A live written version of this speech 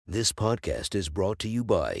This podcast is brought to you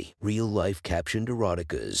by Real Life Captioned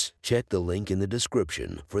Eroticas. Check the link in the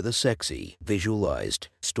description for the sexy, visualized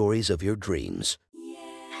stories of your dreams.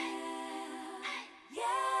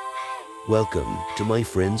 Welcome to my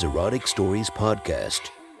friend's Erotic Stories podcast,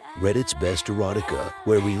 Reddit's Best Erotica,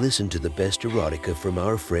 where we listen to the best erotica from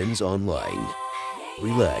our friends online.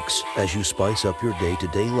 Relax as you spice up your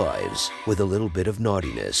day-to-day lives with a little bit of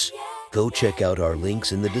naughtiness. Go check out our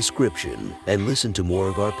links in the description and listen to more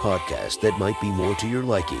of our podcast that might be more to your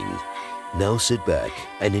liking. Now sit back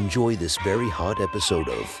and enjoy this very hot episode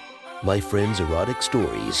of My Friend's Erotic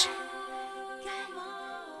Stories.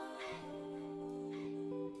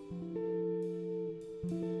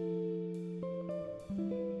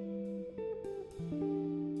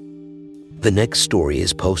 The next story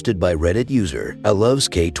is posted by Reddit user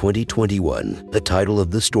ALovesK2021. The title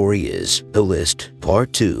of the story is The List,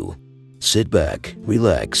 Part 2. Sit back,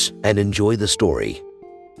 relax, and enjoy the story.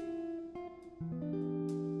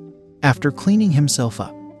 After cleaning himself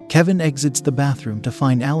up, Kevin exits the bathroom to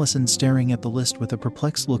find Allison staring at the list with a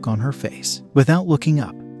perplexed look on her face. Without looking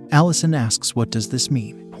up, Allison asks, "What does this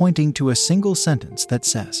mean?" pointing to a single sentence that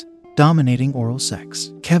says, "Dominating oral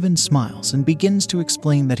sex." Kevin smiles and begins to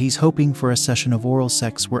explain that he's hoping for a session of oral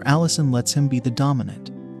sex where Allison lets him be the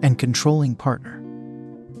dominant and controlling partner,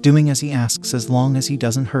 doing as he asks as long as he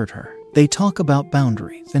doesn't hurt her. They talk about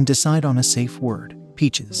boundaries and decide on a safe word,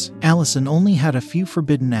 peaches. Allison only had a few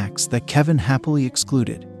forbidden acts that Kevin happily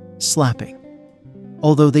excluded, slapping.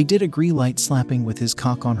 Although they did agree light slapping with his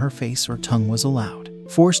cock on her face or tongue was allowed.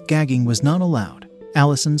 Forced gagging was not allowed.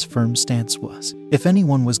 Allison's firm stance was, if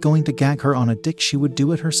anyone was going to gag her on a dick, she would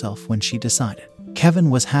do it herself when she decided. Kevin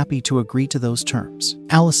was happy to agree to those terms.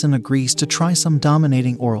 Allison agrees to try some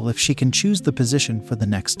dominating oral if she can choose the position for the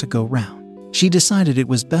next to go round. She decided it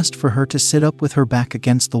was best for her to sit up with her back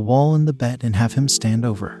against the wall in the bed and have him stand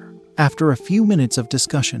over her. After a few minutes of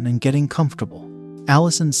discussion and getting comfortable,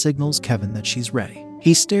 Allison signals Kevin that she's ready.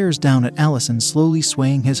 He stares down at Allison, slowly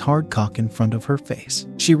swaying his hard cock in front of her face.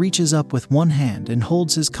 She reaches up with one hand and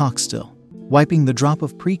holds his cock still, wiping the drop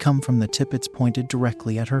of pre-cum from the tip. It's pointed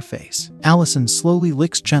directly at her face. Allison slowly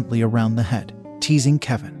licks gently around the head, teasing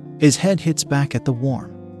Kevin. His head hits back at the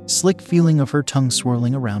warm, slick feeling of her tongue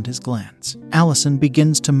swirling around his glands. Allison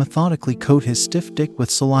begins to methodically coat his stiff dick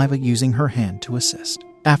with saliva, using her hand to assist.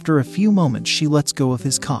 After a few moments, she lets go of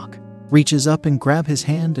his cock, reaches up and grabs his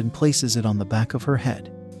hand and places it on the back of her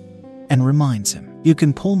head, and reminds him, "You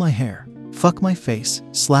can pull my hair, fuck my face,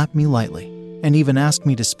 slap me lightly, and even ask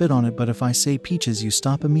me to spit on it, but if I say peaches, you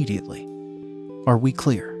stop immediately. Are we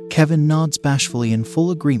clear?" Kevin nods bashfully in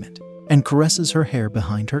full agreement and caresses her hair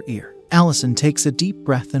behind her ear. Allison takes a deep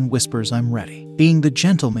breath and whispers, "I'm ready." Being the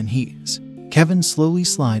gentleman he is, Kevin slowly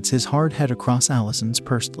slides his hard head across Allison's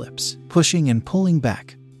pursed lips, pushing and pulling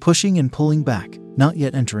back, not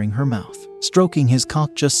yet entering her mouth, stroking his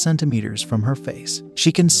cock just centimeters from her face.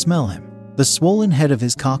 She can smell him, the swollen head of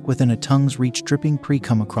his cock within a tongue's reach, dripping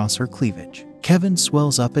pre-cum across her cleavage. Kevin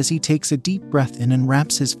swells up as he takes a deep breath in and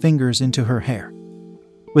wraps his fingers into her hair.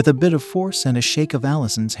 With a bit of force and a shake of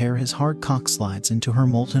Allison's hair, his hard cock slides into her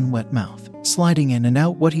molten wet mouth, sliding in and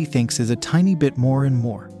out what he thinks is a tiny bit more and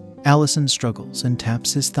more. Allison struggles and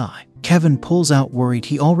taps his thigh. Kevin pulls out, worried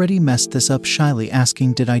he already messed this up, shyly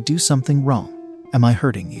asking, "Did I do something wrong? Am I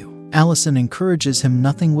hurting you?" Allison encourages him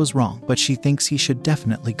nothing was wrong, but she thinks he should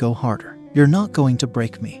definitely go harder. "You're not going to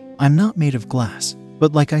break me. I'm not made of glass.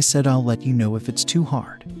 But like I said, I'll let you know if it's too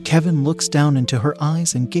hard." Kevin looks down into her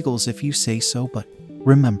eyes and giggles, "If you say so, but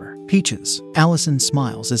remember, peaches." Allison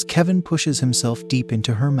smiles as Kevin pushes himself deep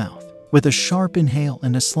into her mouth. With a sharp inhale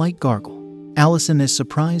and a slight gargle, Allison is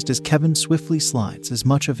surprised as Kevin swiftly slides as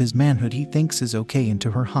much of his manhood he thinks is okay into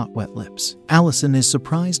her hot, wet lips. Allison is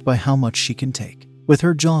surprised by how much she can take. With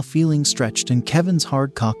her jaw feeling stretched and Kevin's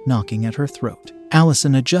hard cock knocking at her throat,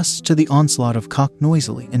 Allison adjusts to the onslaught of cock,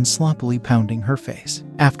 noisily and sloppily pounding her face.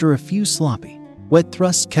 After a few sloppy, wet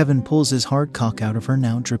thrusts, Kevin pulls his hard cock out of her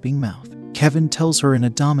now dripping mouth. Kevin tells her in a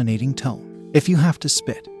dominating tone, "If you have to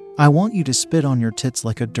spit, I want you to spit on your tits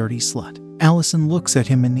like a dirty slut." Allison looks at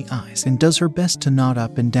him in the eyes and does her best to nod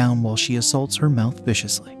up and down while she assaults her mouth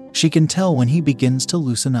viciously. She can tell when he begins to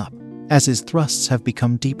loosen up, as his thrusts have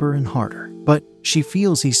become deeper and harder, but she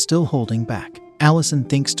feels he's still holding back. Allison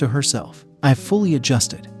thinks to herself, "I've fully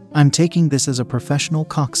adjusted. I'm taking this as a professional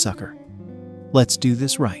cocksucker. Let's do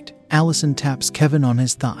this right." Allison taps Kevin on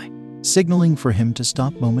his thigh, signaling for him to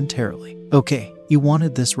stop momentarily. "Okay, you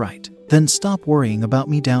wanted this right. Then stop worrying about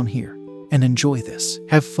me down here and enjoy this.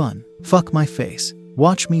 Have fun. Fuck my face.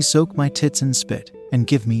 Watch me soak my tits in spit and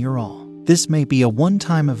give me your all. This may be a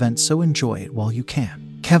one-time event, so enjoy it while you can."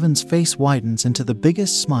 Kevin's face widens into the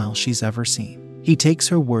biggest smile she's ever seen. He takes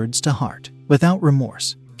her words to heart. Without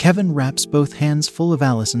remorse, Kevin wraps both hands full of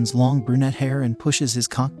Allison's long brunette hair and pushes his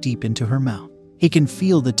cock deep into her mouth. He can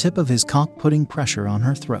feel the tip of his cock putting pressure on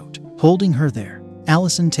her throat. Holding her there,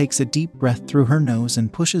 Allison takes a deep breath through her nose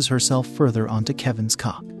and pushes herself further onto Kevin's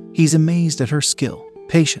cock. He's amazed at her skill,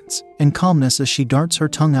 patience, and calmness as she darts her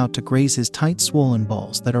tongue out to graze his tight swollen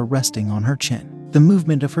balls that are resting on her chin. The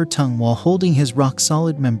movement of her tongue while holding his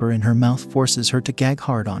rock-solid member in her mouth forces her to gag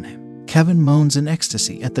hard on him. Kevin moans in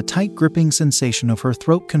ecstasy at the tight gripping sensation of her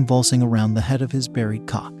throat convulsing around the head of his buried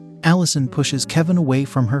cock. Allison pushes Kevin away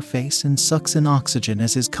from her face and sucks in oxygen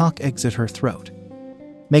as his cock exits her throat,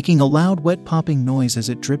 making a loud wet popping noise as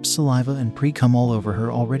it drips saliva and pre-cum all over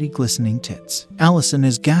her already glistening tits. Allison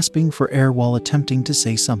is gasping for air while attempting to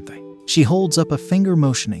say something. She holds up a finger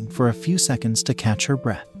motioning for a few seconds to catch her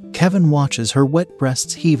breath. Kevin watches her wet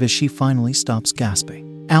breasts heave as she finally stops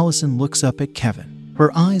gasping. Allison looks up at Kevin,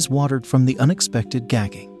 her eyes watered from the unexpected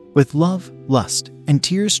gagging. With love, lust, and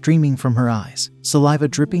tears streaming from her eyes, saliva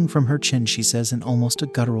dripping from her chin, she says in almost a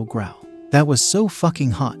guttural growl, "That was so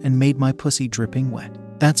fucking hot and made my pussy dripping wet.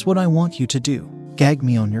 That's what I want you to do. Gag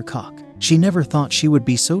me on your cock." She never thought she would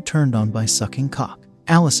be so turned on by sucking cock.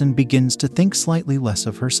 Allison begins to think slightly less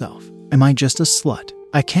of herself. Am I just a slut?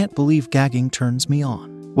 I can't believe gagging turns me on.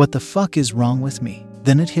 What the fuck is wrong with me?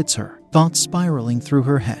 Then it hits her, thoughts spiraling through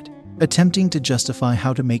her head, attempting to justify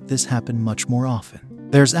how to make this happen much more often.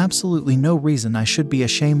 There's absolutely no reason I should be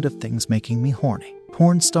ashamed of things making me horny.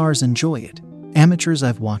 Porn stars enjoy it. Amateurs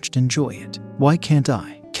I've watched enjoy it. Why can't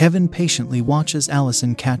I? Kevin patiently watches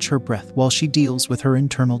Allison catch her breath while she deals with her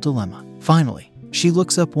internal dilemma. Finally, she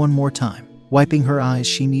looks up one more time. Wiping her eyes,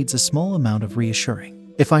 she needs a small amount of reassuring.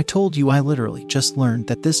 If I told you I literally just learned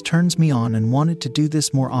that this turns me on and wanted to do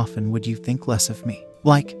this more often, would you think less of me?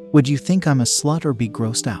 Like, would you think I'm a slut or be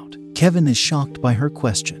grossed out? Kevin is shocked by her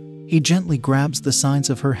question. He gently grabs the sides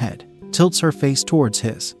of her head, tilts her face towards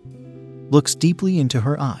his, looks deeply into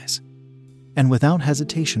her eyes, and without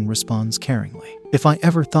hesitation responds caringly, "If I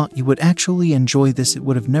ever thought you would actually enjoy this, it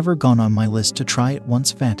would have never gone on my list to try it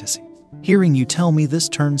once fantasy. Hearing you tell me this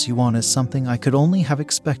turns you on is something I could only have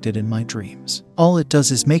expected in my dreams. All it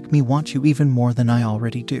does is make me want you even more than I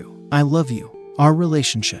already do. I love you, our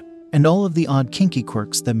relationship, and all of the odd kinky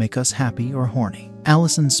quirks that make us happy or horny."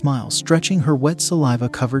 Allison smiles, stretching her wet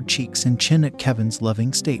saliva-covered cheeks and chin at Kevin's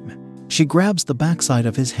loving statement. She grabs the backside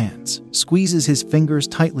of his hands, squeezes his fingers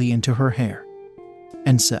tightly into her hair,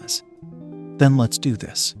 and says, "Then let's do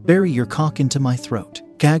this. Bury your cock into my throat.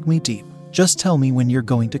 Gag me deep. Just tell me when you're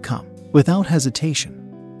going to come." Without hesitation,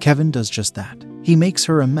 Kevin does just that. He makes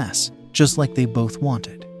her a mess, just like they both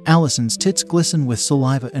wanted. Allison's tits glisten with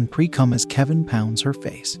saliva and pre-cum as Kevin pounds her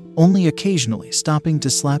face, only occasionally stopping to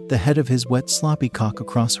slap the head of his wet sloppy cock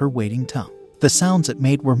across her waiting tongue. The sounds it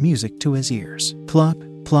made were music to his ears. Plop,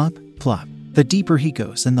 plop, plop. The deeper he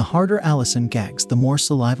goes and the harder Allison gags, the more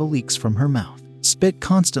saliva leaks from her mouth. Spit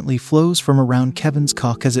constantly flows from around Kevin's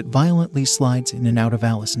cock as it violently slides in and out of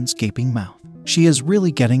Allison's gaping mouth. She is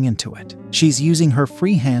really getting into it. She's using her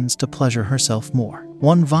free hands to pleasure herself more.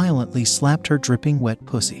 One violently slapped her dripping wet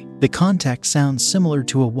pussy. The contact sounds similar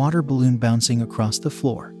to a water balloon bouncing across the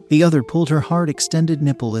floor. The other pulled her hard extended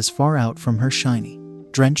nipple as far out from her shiny,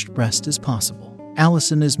 drenched breast as possible.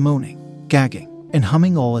 Allison is moaning, gagging, and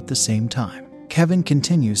humming all at the same time. Kevin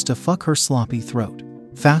continues to fuck her sloppy throat.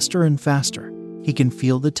 Faster and faster, he can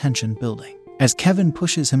feel the tension building. As Kevin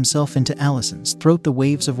pushes himself into Allison's throat, the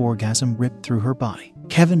waves of orgasm rip through her body.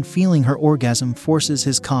 Kevin, feeling her orgasm, forces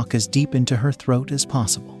his cock as deep into her throat as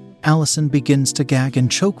possible. Allison begins to gag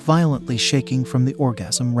and choke violently, shaking from the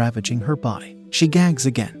orgasm ravaging her body. She gags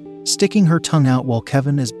again, sticking her tongue out while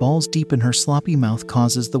Kevin is balls deep in her sloppy mouth,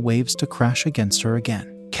 causes the waves to crash against her again.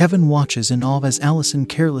 Kevin watches in awe as Allison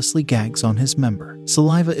carelessly gags on his member.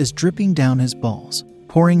 Saliva is dripping down his balls,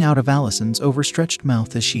 pouring out of Allison's overstretched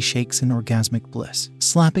mouth as she shakes in orgasmic bliss,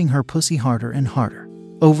 slapping her pussy harder and harder.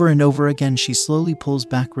 Over and over again, she slowly pulls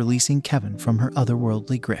back, releasing Kevin from her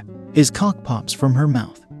otherworldly grip. His cock pops from her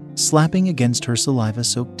mouth, slapping against her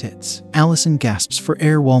saliva-soaked tits. Allison gasps for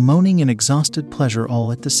air while moaning in exhausted pleasure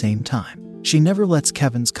all at the same time. She never lets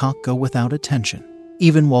Kevin's cock go without attention.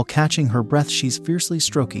 Even while catching her breath, she's fiercely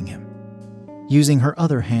stroking him, using her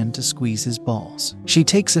other hand to squeeze his balls. She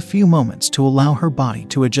takes a few moments to allow her body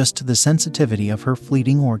to adjust to the sensitivity of her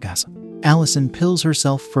fleeting orgasm. Allison pulls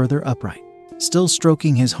herself further upright. Still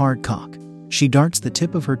stroking his hard cock, she darts the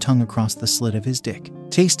tip of her tongue across the slit of his dick.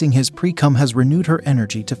 Tasting his pre-cum has renewed her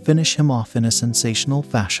energy to finish him off in a sensational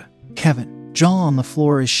fashion. Kevin, jaw on the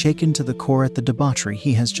floor, is shaken to the core at the debauchery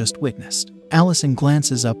he has just witnessed. Allison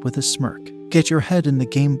glances up with a smirk, Get your head in the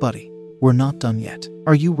game, buddy. We're not done yet.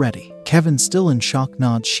 Are you ready? Kevin, still in shock,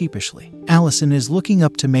 nods sheepishly. Allison is looking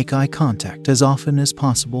up to make eye contact as often as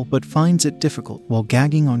possible but finds it difficult while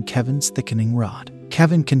gagging on Kevin's thickening rod.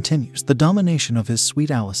 Kevin continues the domination of his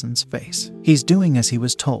sweet Allison's face. He's doing as he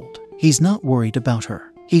was told. He's not worried about her.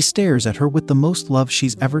 He stares at her with the most love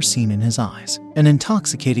she's ever seen in his eyes, an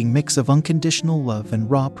intoxicating mix of unconditional love and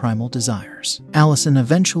raw primal desires. Allison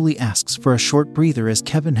eventually asks for a short breather as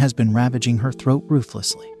Kevin has been ravaging her throat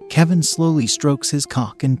ruthlessly. Kevin slowly strokes his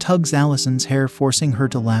cock and tugs Allison's hair, forcing her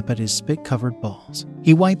to lap at his spit-covered balls.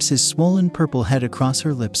 He wipes his swollen purple head across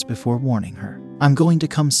her lips before warning her, "I'm going to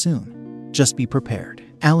come soon. Just be prepared."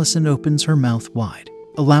 Allison opens her mouth wide,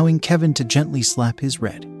 allowing Kevin to gently slap his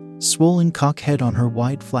red, swollen cock head on her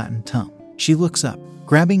wide, flattened tongue. She looks up,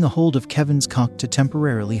 grabbing a hold of Kevin's cock to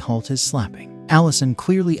temporarily halt his slapping. Allison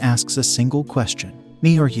clearly asks a single question.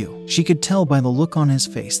 "Me or you?" She could tell by the look on his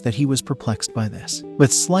face that he was perplexed by this.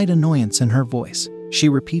 With slight annoyance in her voice, she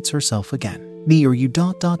repeats herself again. "Me or you ...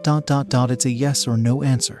 It's a yes or no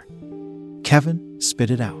answer." "Kevin,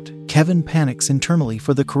 spit it out." Kevin panics internally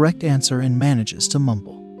for the correct answer and manages to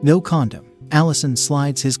mumble, "No condom." Allison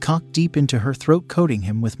slides his cock deep into her throat, coating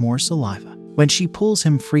him with more saliva. When she pulls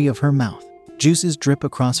him free of her mouth, juices drip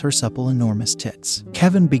across her supple, enormous tits.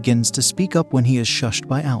 Kevin begins to speak up when he is shushed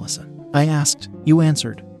by Allison. "I asked, you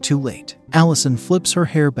answered, too late." Allison flips her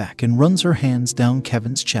hair back and runs her hands down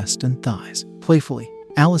Kevin's chest and thighs. Playfully,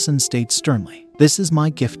 Allison states sternly, "This is my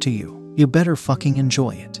gift to you. You better fucking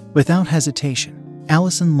enjoy it." Without hesitation,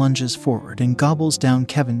 Allison lunges forward and gobbles down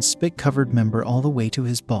Kevin's spit-covered member all the way to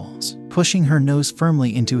his balls. Pushing her nose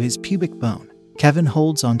firmly into his pubic bone, Kevin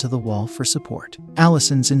holds onto the wall for support.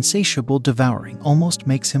 Allison's insatiable devouring almost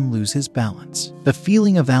makes him lose his balance. The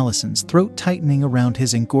feeling of Allison's throat tightening around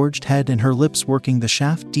his engorged head and her lips working the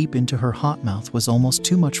shaft deep into her hot mouth was almost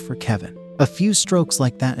too much for Kevin. A few strokes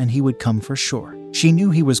like that and he would come for sure. She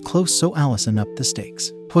knew he was close, so Allison upped the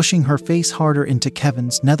stakes. Pushing her face harder into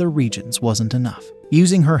Kevin's nether regions wasn't enough.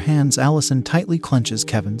 Using her hands, Allison tightly clenches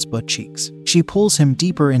Kevin's butt cheeks. She pulls him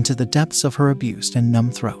deeper into the depths of her abused and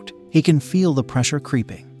numb throat. He can feel the pressure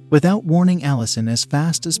creeping. Without warning, Allison as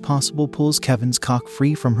fast as possible pulls Kevin's cock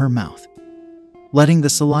free from her mouth, letting the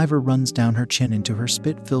saliva runs down her chin into her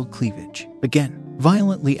spit-filled cleavage. Again,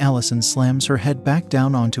 violently, Allison slams her head back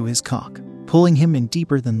down onto his cock, pulling him in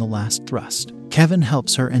deeper than the last thrust. Kevin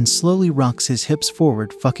helps her and slowly rocks his hips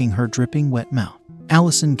forward, fucking her dripping wet mouth.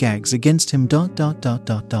 Allison gags against him ...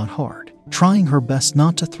 hard. Trying her best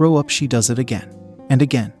not to throw up, she does it again, and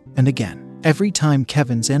again, and again. Every time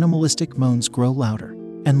Kevin's animalistic moans grow louder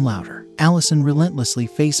and louder, Allison relentlessly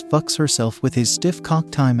face fucks herself with his stiff cock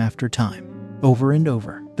time after time, over and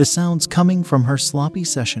over. The sounds coming from her sloppy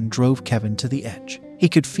session drove Kevin to the edge. He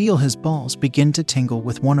could feel his balls begin to tingle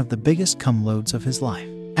with one of the biggest cum loads of his life.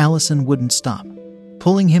 Allison wouldn't stop,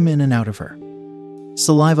 pulling him in and out of her,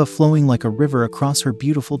 saliva flowing like a river across her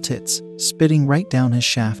beautiful tits, spitting right down his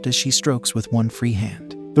shaft as she strokes with one free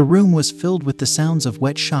hand. The room was filled with the sounds of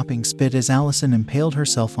wet shopping spit as Allison impaled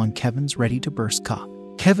herself on Kevin's ready-to-burst cock.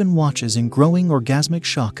 Kevin watches in growing orgasmic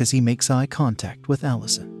shock as he makes eye contact with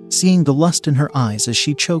Allison, seeing the lust in her eyes as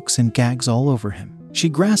she chokes and gags all over him. She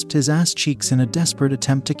grasped his ass cheeks in a desperate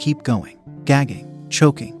attempt to keep going, gagging,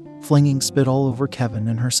 choking, flinging spit all over Kevin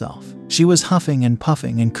and herself. She was huffing and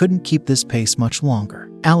puffing and couldn't keep this pace much longer.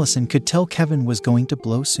 Allison could tell Kevin was going to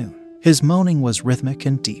blow soon. His moaning was rhythmic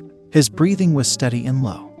and deep. His breathing was steady and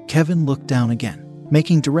low. Kevin looked down again,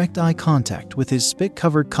 making direct eye contact with his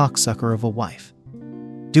spit-covered cocksucker of a wife,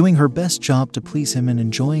 doing her best job to please him and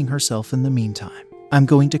enjoying herself in the meantime. "I'm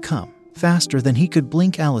going to come." Faster than he could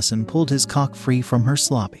blink, Allison pulled his cock free from her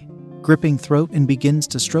sloppy, gripping throat and begins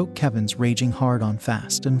to stroke Kevin's raging hard on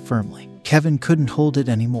fast and firmly. Kevin couldn't hold it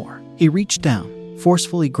anymore. He reached down,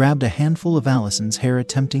 forcefully grabbed a handful of Allison's hair,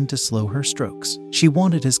 attempting to slow her strokes. She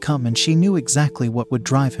wanted his cum and she knew exactly what would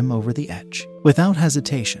drive him over the edge. Without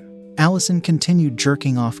hesitation, Allison continued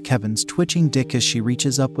jerking off Kevin's twitching dick as she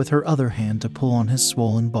reaches up with her other hand to pull on his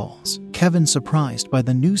swollen balls. Kevin, surprised by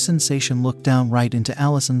the new sensation, looked down right into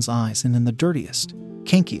Allison's eyes and in the dirtiest,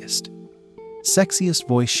 kinkiest, sexiest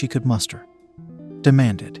voice she could muster,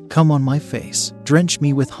 demanded, "Come on my face, drench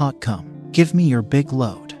me with hot cum, give me your big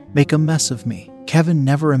load, make a mess of me." Kevin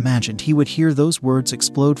never imagined he would hear those words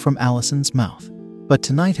explode from Allison's mouth, but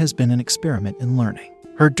tonight has been an experiment in learning.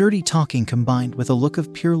 Her dirty talking combined with a look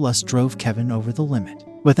of pure lust drove Kevin over the limit.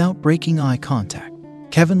 Without breaking eye contact,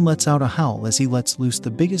 Kevin lets out a howl as he lets loose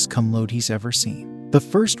the biggest cum load he's ever seen. The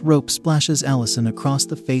first rope splashes Allison across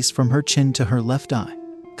the face from her chin to her left eye,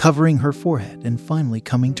 covering her forehead and finally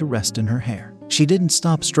coming to rest in her hair. She didn't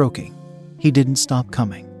stop stroking. He didn't stop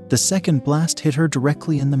coming. The second blast hit her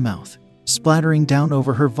directly in the mouth, splattering down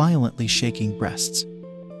over her violently shaking breasts,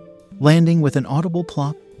 landing with an audible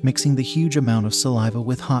plop, mixing the huge amount of saliva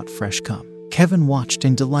with hot, fresh cum. Kevin watched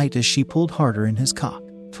in delight as she pulled harder in his cock,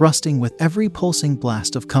 thrusting with every pulsing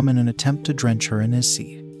blast of cum in an attempt to drench her in his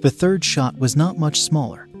seed. The third shot was not much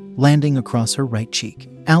smaller, landing across her right cheek.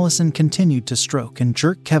 Allison continued to stroke and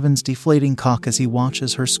jerk Kevin's deflating cock as he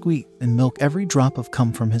watches her squeeze and milk every drop of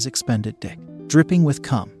cum from his expended dick. Dripping with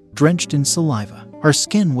cum, drenched in saliva, her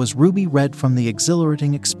skin was ruby red from the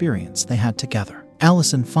exhilarating experience they had together.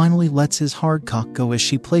 Allison finally lets his hard cock go as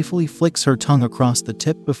she playfully flicks her tongue across the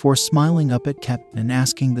tip before smiling up at Kevin and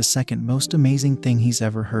asking the second most amazing thing he's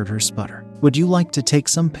ever heard her sputter. "Would you like to take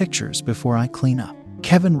some pictures before I clean up?"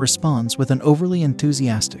 Kevin responds with an overly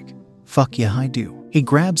enthusiastic, "Fuck yeah, I do." He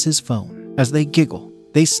grabs his phone. As they giggle,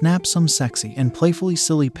 they snap some sexy and playfully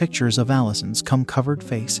silly pictures of Allison's cum-covered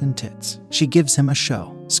face and tits. She gives him a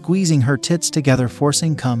show, squeezing her tits together,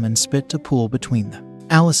 forcing cum and spit to pool between them.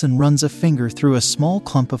 Allison runs a finger through a small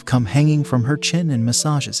clump of cum hanging from her chin and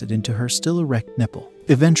massages it into her still erect nipple.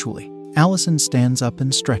 Eventually, Allison stands up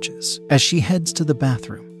and stretches. As she heads to the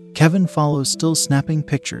bathroom, Kevin follows, still snapping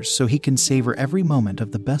pictures so he can savor every moment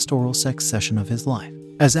of the best oral sex session of his life.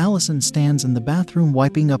 As Allison stands in the bathroom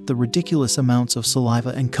wiping up the ridiculous amounts of saliva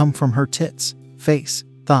and cum from her tits, face,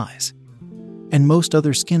 thighs, and most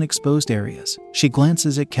other skin-exposed areas, she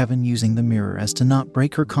glances at Kevin using the mirror as to not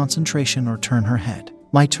break her concentration or turn her head.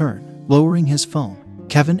 "My turn." Lowering his phone,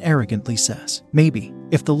 Kevin arrogantly says, "Maybe,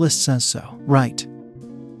 if the list says so, right?"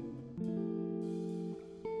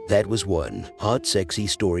 That was one hot, sexy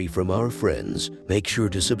story from our friends. Make sure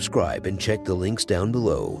to subscribe and check the links down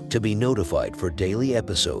below to be notified for daily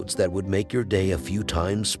episodes that would make your day a few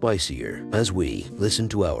times spicier as we listen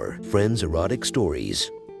to our friends' erotic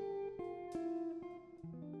stories.